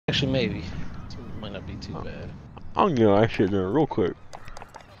Actually, maybe. Might not be too bad. I'm gonna that shit there real quick.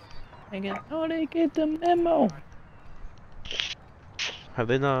 Oh, they get the memo. Have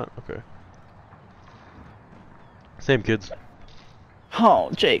they not? Okay. Same kids. Oh,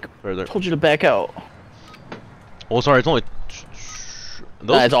 Jake. Right there. Told you to back out. Oh, sorry, it's only.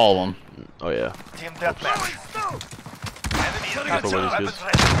 Those? That's all of them. Oh, yeah. Team deathmatch.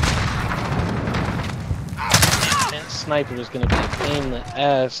 That sniper is gonna be a pain in the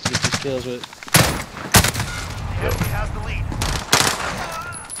ass to get these kills with. Enemy has the lead.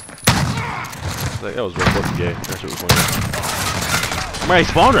 Like, that was real fucking gay. That shit was funny. Somebody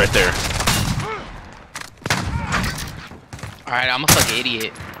spawned right there. Alright, I'm a fucking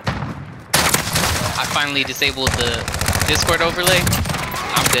idiot. I finally disabled the Discord overlay.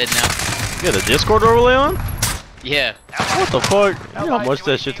 I'm good now. You got the Discord overlay on? Yeah. What the fuck? You know how much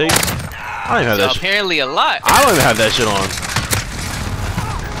that shit takes? I don't even have So that shit. apparently a lot. I don't even have that shit on.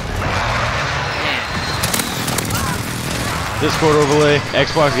 Discord overlay,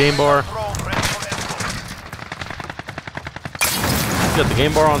 Xbox game bar. You got the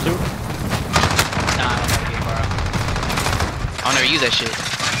game bar on too? Nah, I don't have a game bar. I'll never use that shit.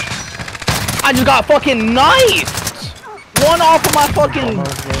 I just got fucking knifed! One off of my fucking...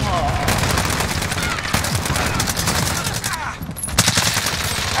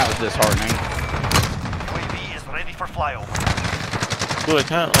 That was disheartening. UAV is ready for flyover. Do it,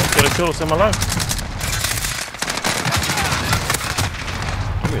 can't. I'm gonna kill us in my life.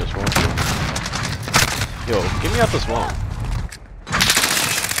 Give me a swarm. Yo, get me out the swamp.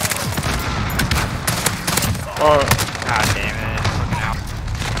 God damn it.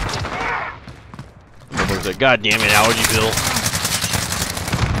 Motherfucker said, God damn it, allergy pill.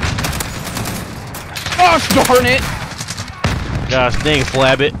 Gosh darn it! Gosh dang,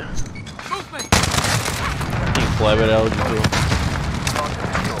 flabbit. Dang, flabbit, allergy pill.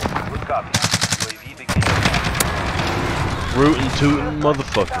 Good copy. UAV beginning. Rootin' tootin'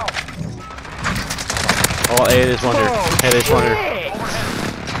 motherfucker. Oh, hey, this one here. Hey, this one here.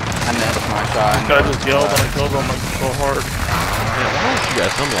 I missed my shot. This guy just yelled when I killed him like so hard. Man, why don't you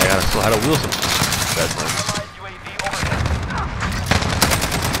guys tell me I gotta still how to wheel some bad things? UAV overhead.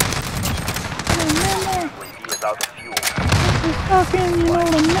 UAV is out of fuel.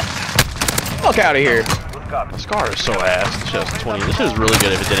 Fuck out of here. Good copy. My scar is so ass. This shit has 20. This shit is really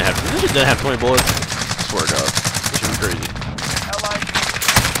good if it didn't have. This shit didn't have 20 bullets. I swear to God, this should be crazy. Allied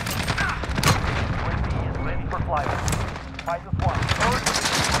UAV is ready for flyover. Fight this one.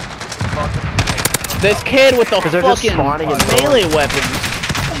 This kid with the they're just fucking spawning in melee weapons.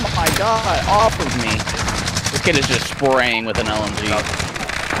 Oh my god, off of me. This kid is just spraying with an LMG.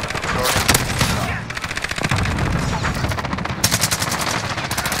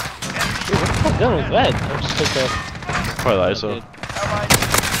 What gun was that? I just took that. Probably the ISO.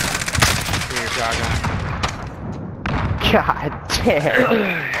 God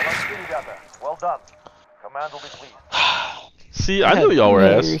damn. Well done. Command will be pleased. See, I knew y'all were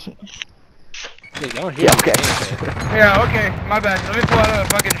ass. Yeah, okay. Yeah, okay, my bad. Let me pull out a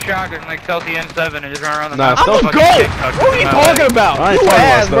fucking shotgun like Stealthy N7 and just run around the Nah, map. I'm a Stealthy- goat! What are you talking about? I ain't You talking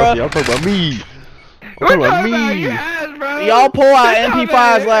ass, about bro. Stealthy. I'm talking about me. I'm We're talking about talking about your me. ass, bro. Y'all pull out We're talking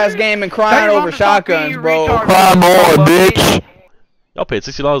MP5s about last it. game and crying Take over on the shotguns, fucking bro. retard. Cry more, bitch. Y'all paid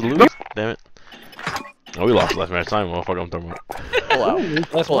 $60 to lose. Damn it. Oh, we lost last match time, motherfucker. I'm talking about. Pull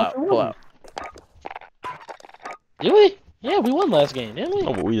out. Pull out. Pull out. Did we? Yeah, we won last game, didn't we?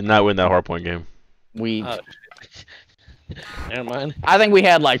 Oh, but we did not win that hardpoint game. We. Never mind. I think we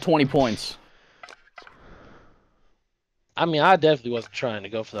had like 20 points. I mean, I definitely wasn't trying to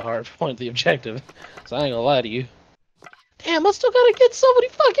go for the hard point, the objective. So I ain't gonna lie to you. Damn, I still gotta get so many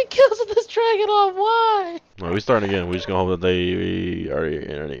fucking kills with this dragon off. Why? Well, we starting again. We just gonna hope that they already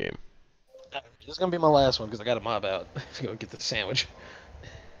enter the game. This is gonna be my last one because I got a mob out to go get the sandwich.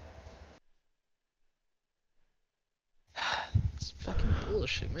 It's fucking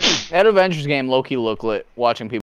bullshit, man. That Avengers game low-key looked lit watching people.